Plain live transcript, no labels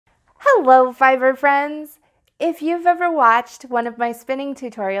Hello, fiber friends! If you've ever watched one of my spinning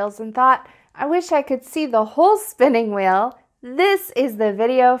tutorials and thought, I wish I could see the whole spinning wheel, this is the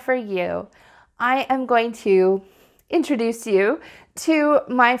video for you. I am going to introduce you to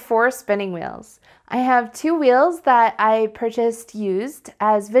my 4 spinning wheels. I have 2 wheels that I purchased used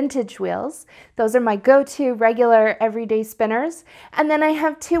as vintage wheels. Those are my go-to regular everyday spinners. And then I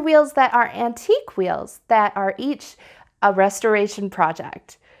have 2 wheels that are antique wheels that are each a restoration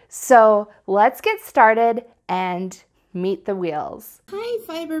project. So let's get started and meet the wheels. Hi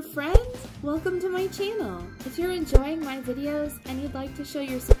fiber friends, welcome to my channel. If you're enjoying my videos and you'd like to show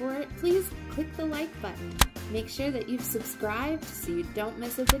your support, please click the like button. Make sure that you've subscribed so you don't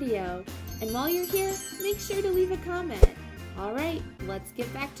miss a video. And while you're here, make sure to leave a comment. All right, let's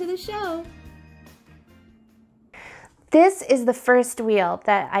get back to the show. This is the first wheel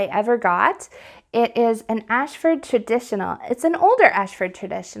that I ever got. It is an Ashford Traditional. It's an older Ashford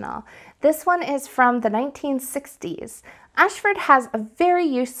Traditional. This one is from the 1960s. Ashford has a very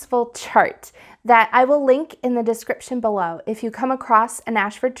useful chart that I will link in the description below. If you come across an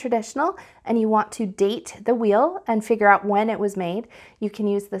Ashford Traditional and you want to date the wheel and figure out when it was made, you can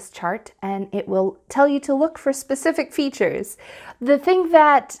use this chart and it will tell you to look for specific features. The thing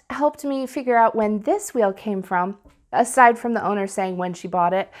that helped me figure out when this wheel came from, aside from the owner saying when she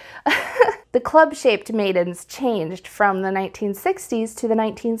bought it, the club-shaped maidens changed from the 1960s to the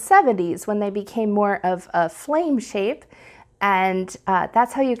 1970s when they became more of a flame shape, and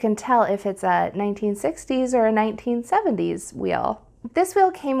that's how you can tell if it's a 1960s or a 1970s wheel. This wheel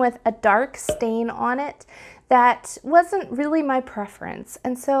came with a dark stain on it that wasn't really my preference,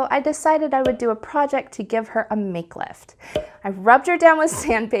 and so I decided I would do a project to give her a make lift. I rubbed her down with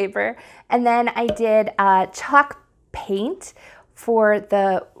sandpaper, and then I did chalk paint for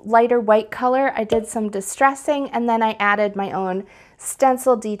the lighter white color. I did some distressing, and then I added my own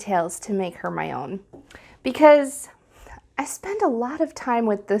stencil details to make her my own. Because I spent a lot of time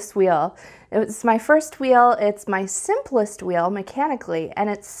with this wheel. It was my first wheel, it's my simplest wheel mechanically, and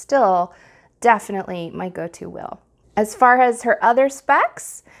it's still definitely my go-to wheel. As far as her other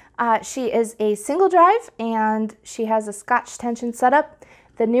specs, she is a single drive and she has a Scotch tension setup.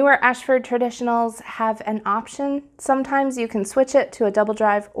 The newer Ashford Traditionals have an option. Sometimes you can switch it to a double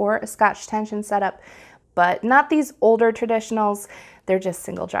drive or a Scotch tension setup, but not these older Traditionals. They're just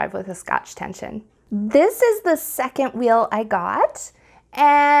single drive with a Scotch tension. This is the second wheel I got,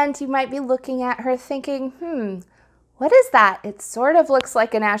 and you might be looking at her thinking, what is that? It sort of looks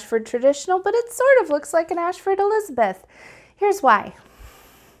like an Ashford Traditional, but it sort of looks like an Ashford Elizabeth. Here's why.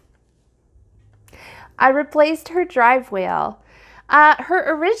 I replaced her drive wheel.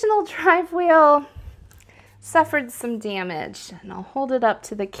 Her original drive wheel suffered some damage, and I'll hold it up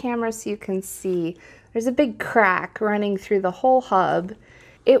to the camera so you can see. There's a big crack running through the whole hub.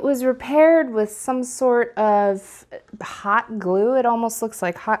 It was repaired with some sort of hot glue. It almost looks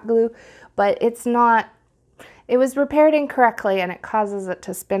like hot glue, but it's not. It was repaired incorrectly, and it causes it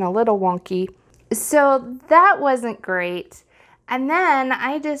to spin a little wonky. So that wasn't great. And then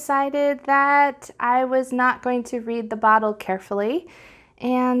I decided that I was not going to read the bottle carefully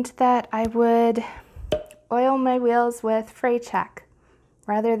and that I would oil my wheels with fray check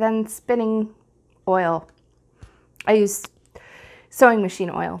rather than spinning oil. I use sewing machine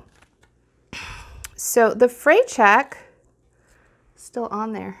oil. So the fray check, still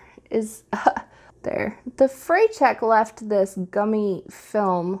on there, is there. The fray check left this gummy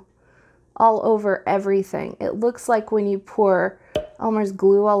film all over everything. It looks like when you pour Elmer's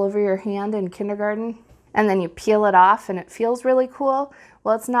glue all over your hand in kindergarten and then you peel it off and it feels really cool.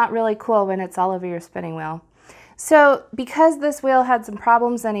 Well, it's not really cool when it's all over your spinning wheel. So because this wheel had some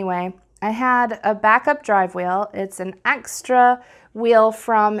problems anyway, I had a backup drive wheel. It's an extra wheel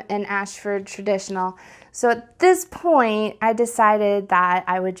from an Ashford Traditional. So at this point, I decided that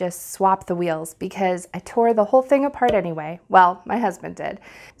I would just swap the wheels because I tore the whole thing apart anyway. Well, my husband did.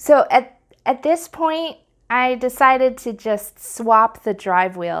 So at this point, I decided to just swap the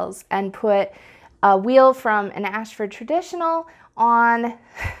drive wheels and put a wheel from an Ashford Traditional on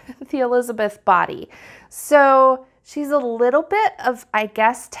the Elizabeth body. So she's a little bit of, I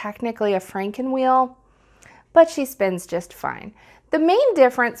guess, technically a Franken wheel, but she spins just fine. The main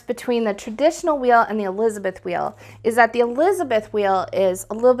difference between the traditional wheel and the Elizabeth wheel is that the Elizabeth wheel is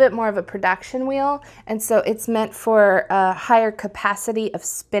a little bit more of a production wheel, and so it's meant for a higher capacity of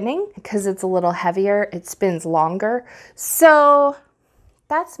spinning because it's a little heavier, it spins longer. So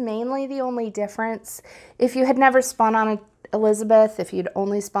that's mainly the only difference. If you had never spun on an Elizabeth, if you'd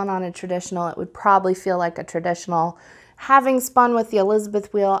only spun on a traditional, it would probably feel like a traditional. Having spun with the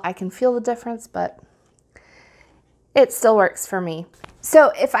Elizabeth wheel, I can feel the difference, but it still works for me.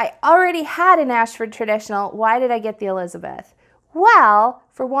 So if I already had an Ashford Traditional, why did I get the Elizabeth? Well,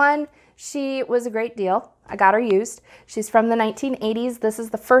 for one, she was a great deal. I got her used. She's from the 1980s. This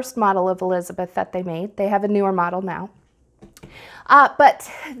is the first model of Elizabeth that they made. They have a newer model now.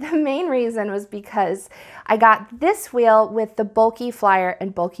 But the main reason was because I got this wheel with the bulky flyer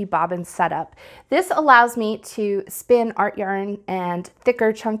and bulky bobbin setup. This allows me to spin art yarn and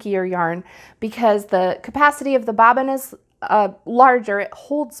thicker, chunkier yarn because the capacity of the bobbin is larger. It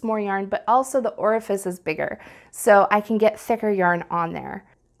holds more yarn, but also the orifice is bigger, so I can get thicker yarn on there.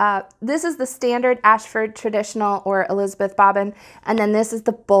 This is the standard Ashford Traditional or Elizabeth bobbin, and then this is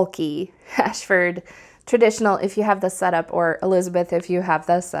the bulky Ashford Traditional if you have the setup, or Elizabeth if you have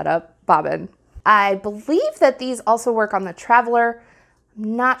the setup bobbin. I believe that these also work on the Traveler.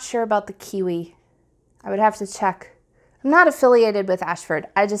 I'm not sure about the Kiwi. I would have to check. I'm not affiliated with Ashford.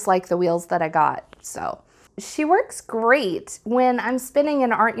 I just like the wheels that I got, so. She works great when I'm spinning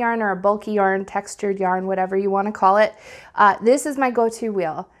an art yarn or a bulky yarn, textured yarn, whatever you want to call it. This is my go-to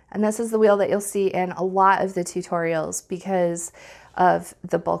wheel, and this is the wheel that you'll see in a lot of the tutorials because of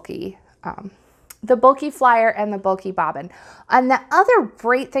the bulky flyer and the bulky bobbin. And the other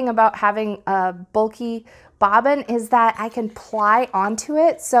great thing about having a bulky bobbin is that I can ply onto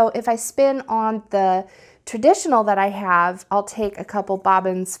it. So if I spin on the traditional that I have, I'll take a couple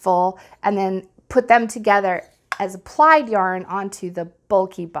bobbins full and then put them together as a plied yarn onto the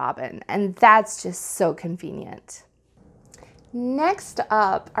bulky bobbin, and that's just so convenient. Next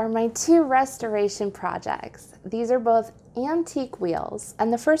up are my two restoration projects. These are both antique wheels,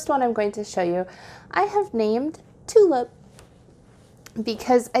 and the first one I'm going to show you I have named Tulip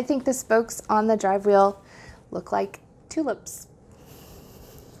because I think the spokes on the drive wheel look like tulips.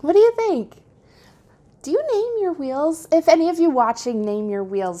 What do you think? Do you name your wheels? If any of you watching name your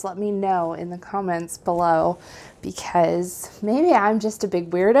wheels, let me know in the comments below, because maybe I'm just a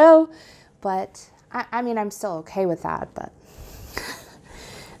big weirdo, but I mean, I'm still okay with that. But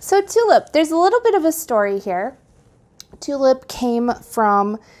so Tulip, there's a little bit of a story here. Tulip came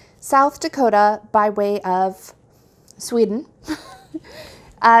from South Dakota by way of Sweden.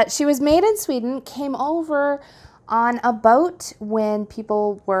 She was made in Sweden, came over on a boat when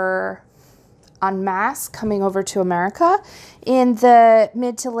people were en masse coming over to America in the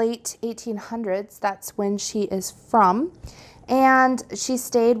mid to late 1800s. That's when she is from. And she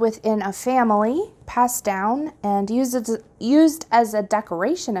stayed within a family, passed down, and used as a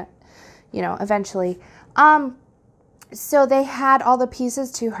decoration, you know, eventually. So they had all the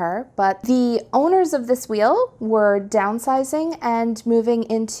pieces to her, but the owners of this wheel were downsizing and moving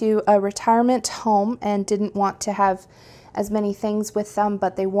into a retirement home and didn't want to have as many things with them,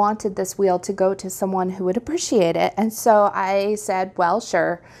 but they wanted this wheel to go to someone who would appreciate it. And so I said, well,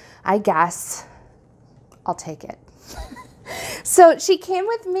 sure, I guess I'll take it. So she came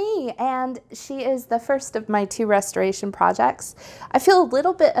with me, and she is the first of my two restoration projects. I feel a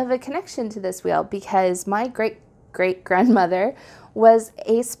little bit of a connection to this wheel because my great-great-grandmother was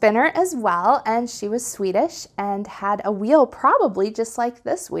a spinner as well, and she was Swedish and had a wheel probably just like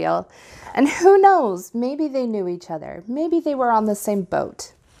this wheel. And who knows, maybe they knew each other. Maybe they were on the same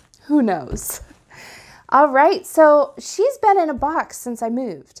boat. Who knows? All right, so she's been in a box since I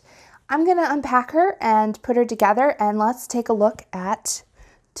moved. I'm gonna unpack her and put her together, and let's take a look at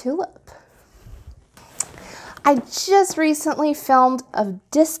Tulip. I just recently filmed a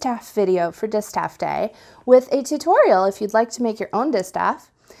distaff video for Distaff Day with a tutorial if you'd like to make your own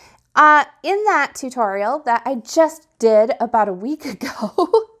distaff. In that tutorial that I just did about a week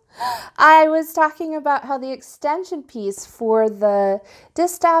ago, I was talking about how the extension piece for the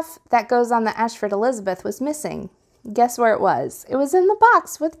distaff that goes on the Ashford Elizabeth was missing. Guess where it was? It was in the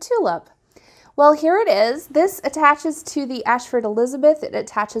box with Tulip. Well, here it is. This attaches to the Ashford Elizabeth. It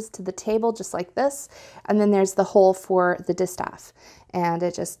attaches to the table just like this. And then there's the hole for the distaff. And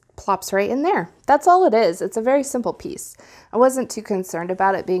it just plops right in there. That's all it is. It's a very simple piece. I wasn't too concerned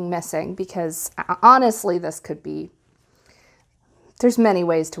about it being missing because honestly, this could be, there's many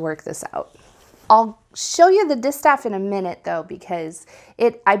ways to work this out. I'll show you the distaff in a minute though, because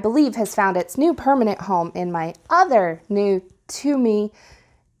it, I believe, has found its new permanent home in my other new to me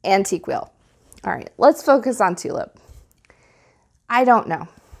antique wheel. All right, let's focus on Tulip. I don't know.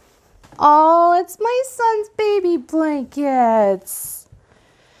 Oh, it's my son's baby blankets.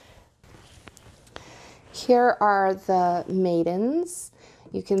 Here are the maidens.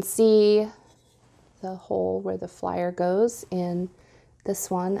 You can see the hole where the flyer goes in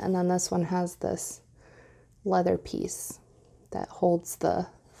this one, and then this one has this leather piece that holds the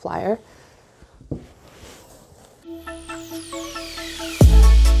flyer.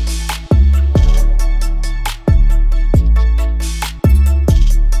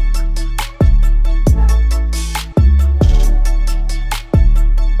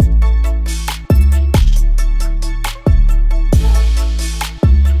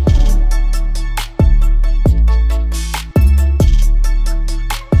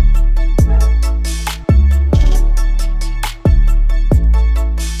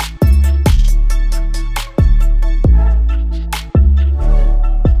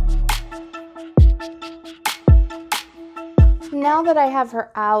 that I have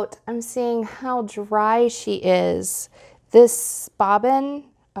her out, I'm seeing how dry she is. This bobbin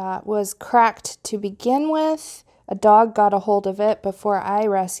was cracked to begin with. A dog got a hold of it before I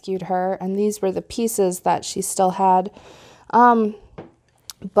rescued her, and these were the pieces that she still had.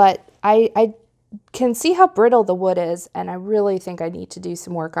 But I can see how brittle the wood is, and I really think I need to do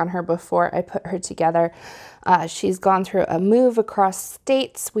some work on her before I put her together. She's gone through a move across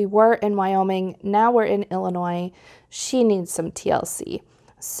states. We were in Wyoming, now we're in Illinois. She needs some TLC.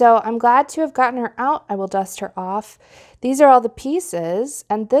 So I'm glad to have gotten her out. I will dust her off. These are all the pieces,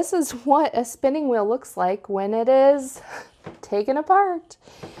 and this is what a spinning wheel looks like when it is taken apart.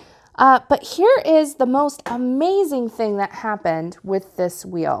 But here is the most amazing thing that happened with this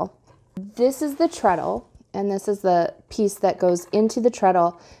wheel. This is the treadle, and this is the piece that goes into the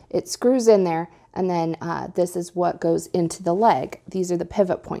treadle. It screws in there, and then this is what goes into the leg. These are the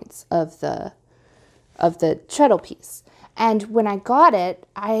pivot points of the treadle piece. And when I got it,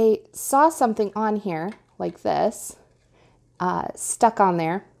 I saw something on here like this, stuck on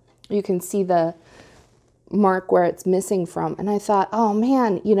there. You can see the mark where it's missing from. And I thought, oh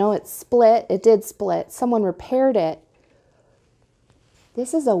man, you know, it split. It did split. Someone repaired it.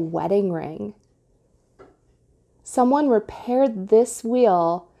 This is a wedding ring. Someone repaired this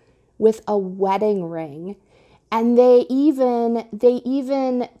wheel with a wedding ring. And they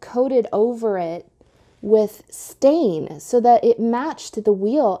even coated over it with stain so that it matched the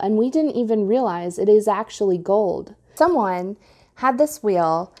wheel, and we didn't even realize it is actually gold. Someone had this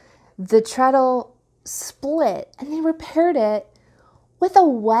wheel, the treadle split, and they repaired it with a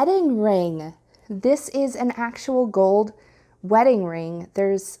wedding ring. This is an actual gold wedding ring.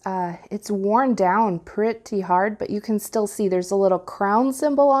 It's worn down pretty hard, but you can still see there's a little crown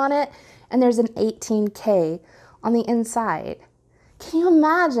symbol on it, and there's an 18K on the inside. Can you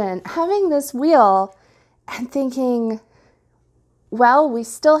imagine having this wheel and thinking, well, we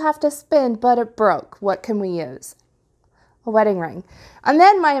still have to spin, but it broke. What can we use? A wedding ring. And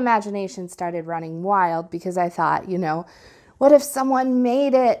then my imagination started running wild because I thought, you know, what if someone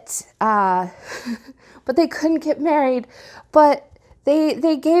made it, but they couldn't get married, but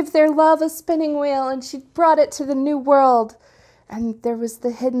they gave their love a spinning wheel and she brought it to the new world, and there was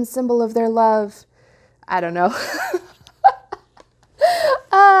the hidden symbol of their love. I don't know.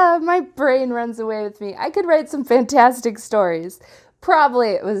 My brain runs away with me. I could write some fantastic stories. Probably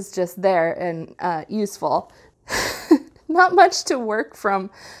it was just there and useful. Not much to work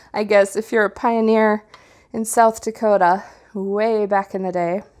from, I guess, if you're a pioneer in South Dakota way back in the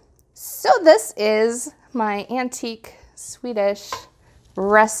day. So this is my antique Swedish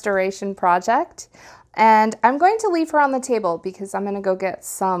restoration project. And I'm going to leave her on the table because I'm going to go get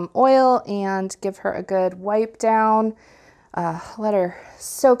some oil and give her a good wipe down. Let her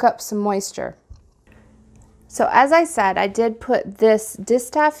soak up some moisture. So as I said, I did put this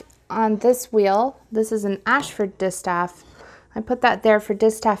distaff on this wheel. This is an Ashford Distaff. I put that there for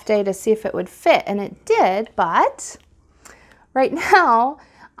Distaff Day to see if it would fit, and it did, but right now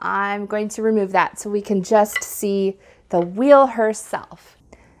I'm going to remove that so we can just see the wheel herself.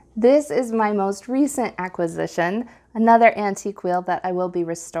 This is my most recent acquisition, another antique wheel that I will be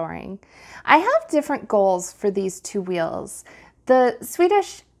restoring. I have different goals for these two wheels. The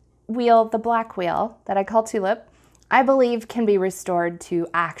Swedish wheel, the black wheel that I call Tulip, I believe can be restored to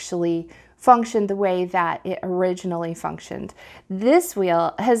actually function the way that it originally functioned. This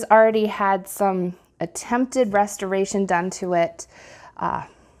wheel has already had some attempted restoration done to it.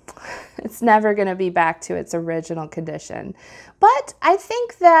 It's never going to be back to its original condition. But I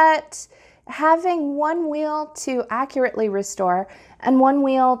think that having one wheel to accurately restore and one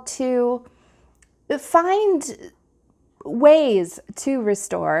wheel to find ways to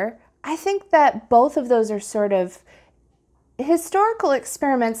restore, I think that both of those are sort of historical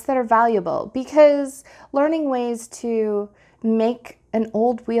experiments that are valuable, because learning ways to make an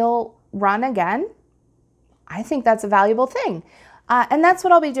old wheel run again, I think that's a valuable thing. And that's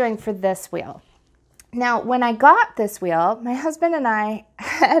what I'll be doing for this wheel. Now, when I got this wheel, my husband and I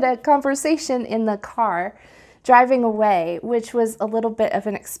had a conversation in the car driving away, which was a little bit of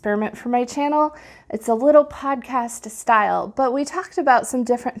an experiment for my channel. It's a little podcast style, but we talked about some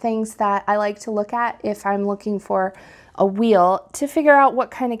different things that I like to look at if I'm looking for a wheel to figure out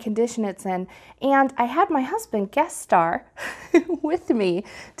what kind of condition it's in. And I had my husband guest star with me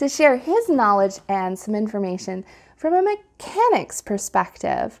to share his knowledge and some information from a mechanic's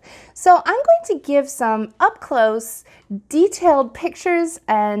perspective. So I'm going to give some up-close, detailed pictures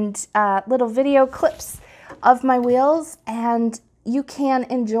and little video clips of my wheels, and you can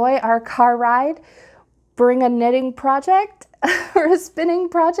enjoy our car ride, bring a knitting project or a spinning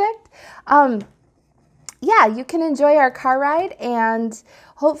project. yeah, you can enjoy our car ride and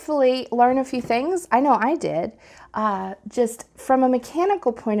hopefully learn a few things. I know I did. Just from a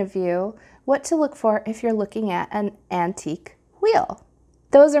mechanical point of view, what to look for if you're looking at an antique wheel.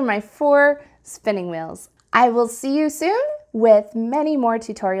 Those are my 4 spinning wheels. I will see you soon with many more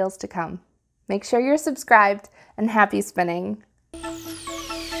tutorials to come. Make sure you're subscribed and happy spinning.